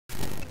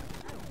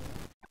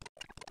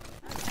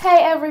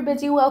Hey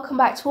everybody, welcome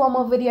back to one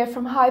more video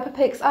from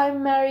Hyperpix.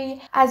 I'm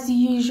Mary. As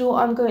usual,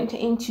 I'm going to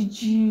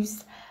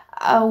introduce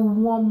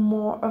one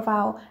more of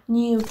our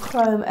new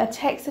Chrome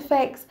text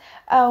effects,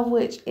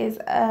 which is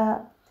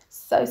a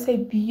so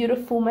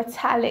beautiful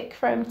metallic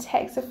chrome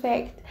text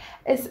effect.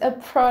 It's a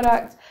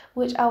product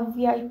which our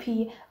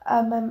VIP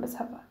members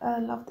have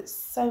loved it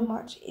so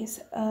much. It's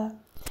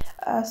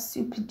a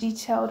super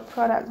detailed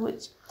product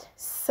which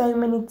so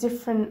many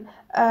different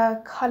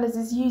colors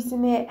is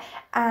using it,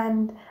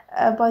 and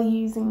by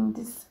using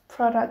this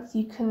product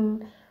you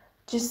can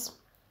just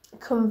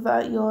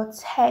convert your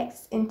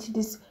text into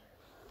this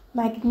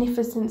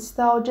magnificent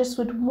style just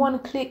with one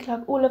click,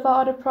 like all of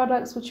our other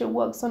products, which it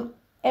works on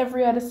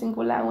every other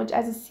single language,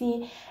 as you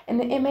see in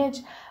the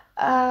image.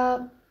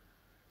 And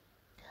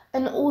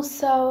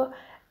also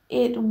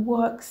it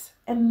works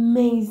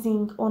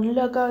amazing on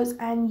logos,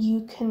 and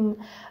you can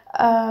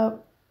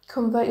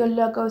convert your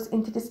logos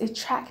into this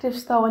attractive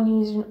style and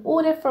use it in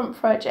all different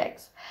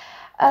projects.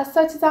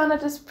 So to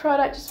download this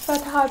product, just go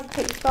to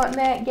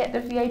hyperpix.net, get the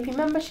VIP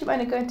membership,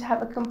 and you're going to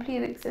have a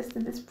complete access to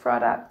this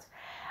product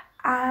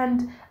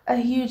and a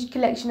huge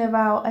collection of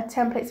our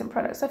templates and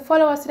products. So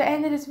follow us to the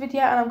end of this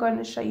video and I'm going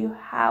to show you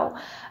how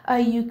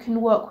you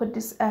can work with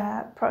this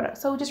product.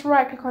 So just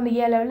right click on the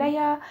yellow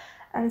layer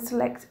and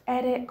select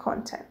edit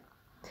content.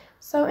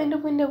 So in the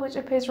window which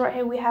appears right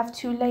here, we have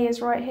two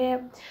layers right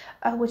here,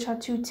 which are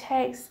two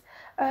texts.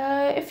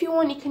 If you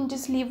want, you can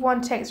just leave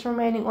one text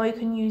remaining, or you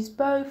can use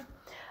both.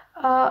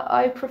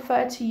 I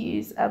prefer to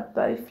use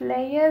both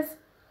layers.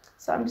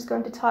 So I'm just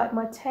going to type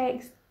my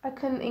text. I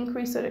can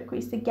increase or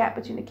decrease the gap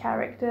between the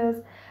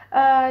characters.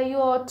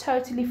 You're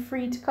totally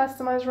free to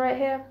customize right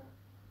here.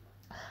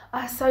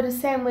 So the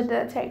same with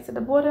the text at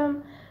the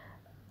bottom.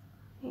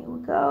 Here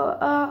we go.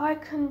 I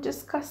can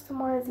just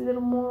customize a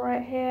little more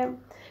right here,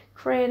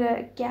 create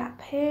a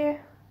gap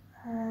here,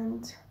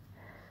 and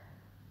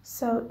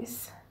so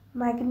it's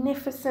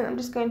magnificent. I'm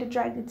just going to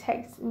drag the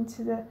text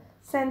into the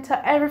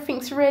center.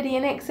 Everything's ready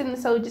and excellent,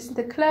 so just need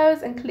to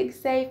close and click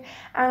save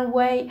and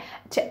wait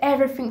till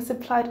everything's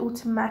applied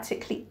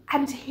automatically.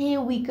 And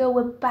here we go,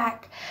 we're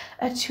back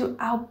to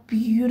our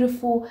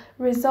beautiful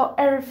result.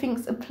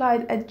 Everything's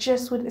applied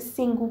just with a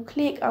single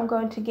click. I'm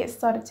going to get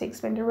started to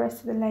explain the rest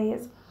of the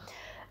layers.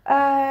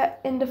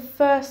 In the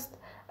first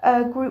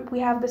group, we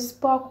have the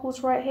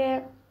sparkles right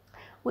here,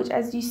 which,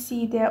 as you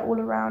see, they're all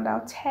around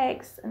our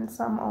text and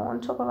some are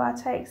on top of our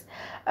text,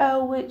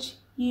 which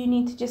you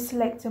need to just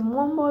select them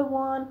one by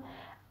one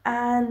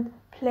and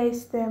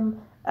place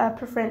them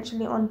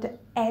preferentially on the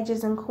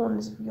edges and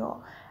corners of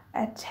your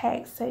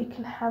text, so you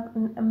can have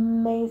an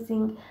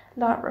amazing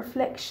light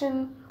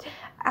reflection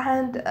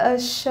and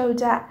show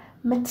that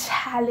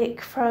metallic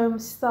chrome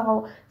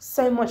style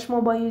so much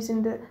more by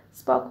using the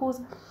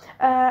sparkles.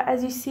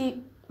 As you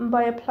see,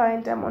 by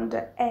applying them on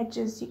the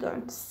edges, you're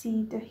going to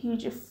see the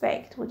huge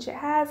effect which it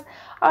has.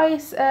 I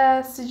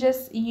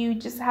suggest you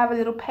just have a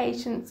little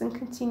patience and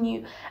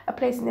continue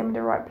placing them in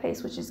the right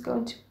place, which is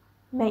going to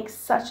make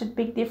such a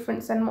big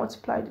difference and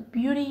multiply the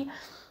beauty.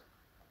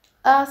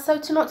 So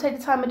to not take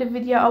the time of the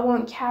video, I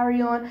won't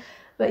carry on,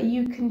 but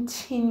you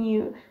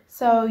continue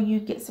so you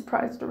get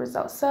surprised with the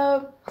results.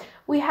 So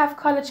we have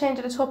color change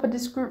at the top of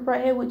this group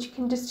right here, which you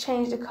can just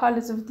change the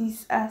colors of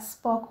these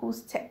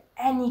sparkles to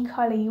any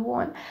color you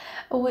want,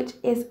 which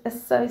is a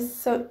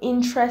so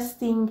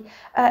interesting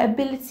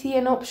ability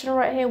and option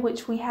right here,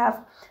 which we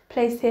have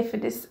placed here for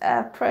this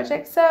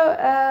project.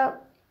 So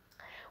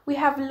we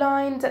have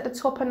lines at the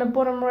top and the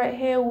bottom right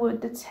here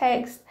with the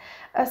text,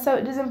 so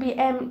it doesn't be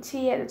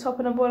empty at the top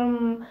and the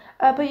bottom,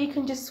 but you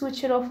can just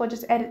switch it off or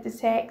just edit the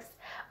text.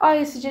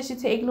 I suggest you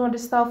to ignore the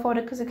style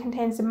folder because it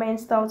contains the main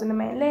styles and the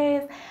main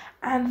layers.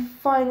 And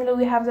finally,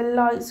 we have the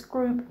lights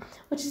group,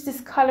 which is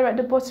this color at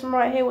the bottom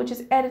right here, which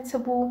is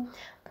editable.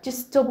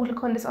 Just double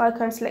click on this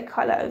icon, select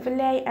color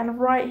overlay, and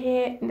right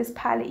here in this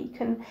palette you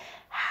can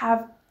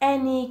have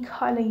any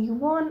color you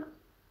want.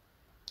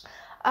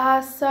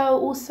 So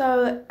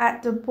also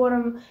at the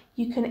bottom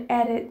you can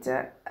edit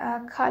the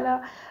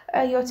color.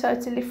 You're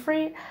totally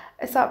free,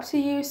 it's up to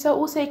you. So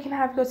also you can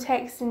have your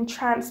text in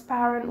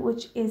transparent,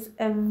 which is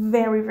a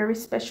very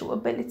special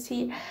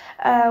ability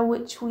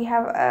which we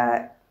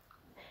have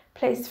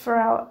placed for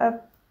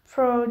our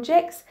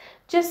projects.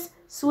 Just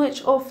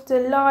switch off the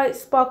light,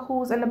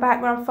 sparkles and the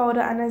background folder,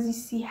 and as you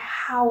see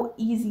how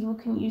easy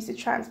we can use the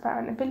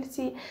transparent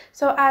ability.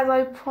 So as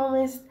I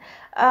promised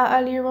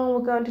earlier on,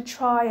 we're going to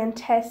try and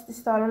test the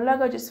style and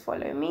logo. Just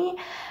follow me.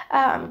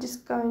 I'm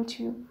just going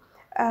to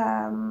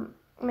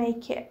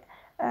make it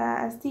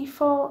as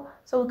default.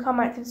 So we'll come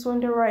back to this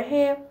window right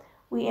here.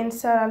 We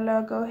insert our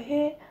logo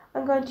here.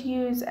 I'm going to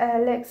use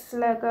Lexus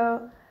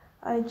logo.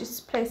 I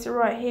just place it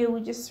right here.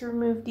 We just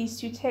remove these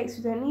two texts,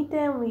 we don't need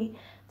them. We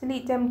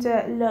delete them.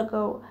 The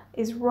logo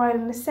is right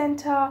in the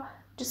center.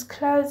 Just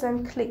close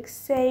and click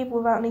save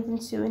without needing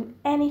to do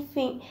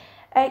anything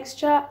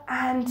extra.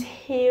 And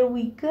here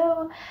we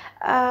go.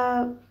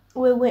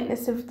 We're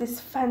witness of this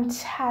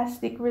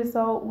fantastic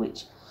result,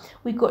 which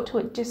we got to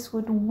it just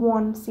with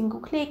one single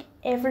click.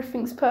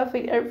 Everything's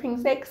perfect,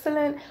 everything's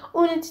excellent.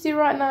 All we need to do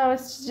right now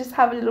is to just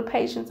have a little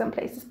patience and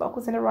place the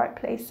sparkles in the right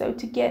place. So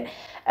to get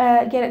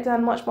it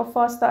done much more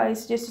faster, I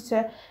suggest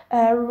you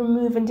to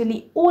remove and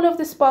delete all of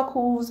the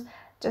sparkles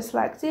just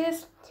like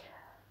this.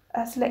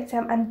 Select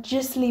them and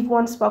just leave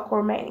one sparkle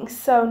remaining.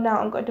 So now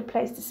I'm going to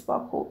place the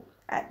sparkle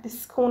at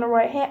this corner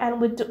right here, and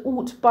with the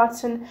Alt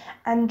button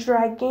and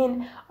drag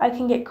in, I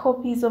can get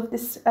copies of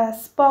this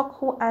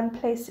sparkle and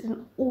place it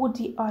in all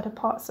the other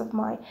parts of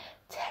my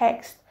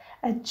text,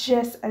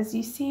 just as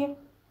you see,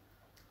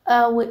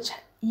 which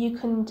you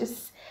can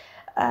just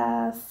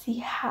see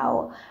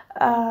how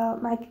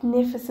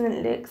magnificent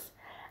it looks,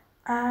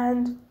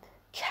 and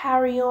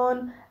carry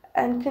on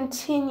and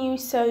continue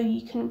so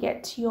you can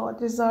get to your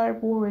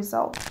desirable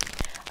result.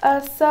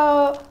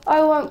 So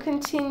I won't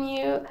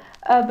continue,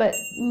 but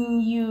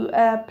you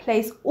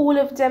place all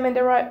of them in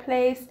the right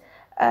place.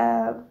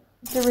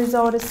 The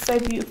result is so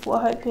beautiful.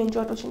 I hope you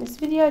enjoyed watching this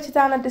video. To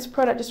download this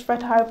product, just read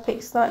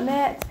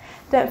HyperPix.net.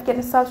 Don't forget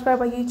to subscribe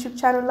our YouTube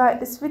channel,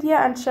 like this video,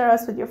 and share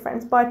us with your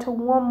friends. Bye till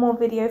one more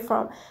video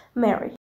from Mary.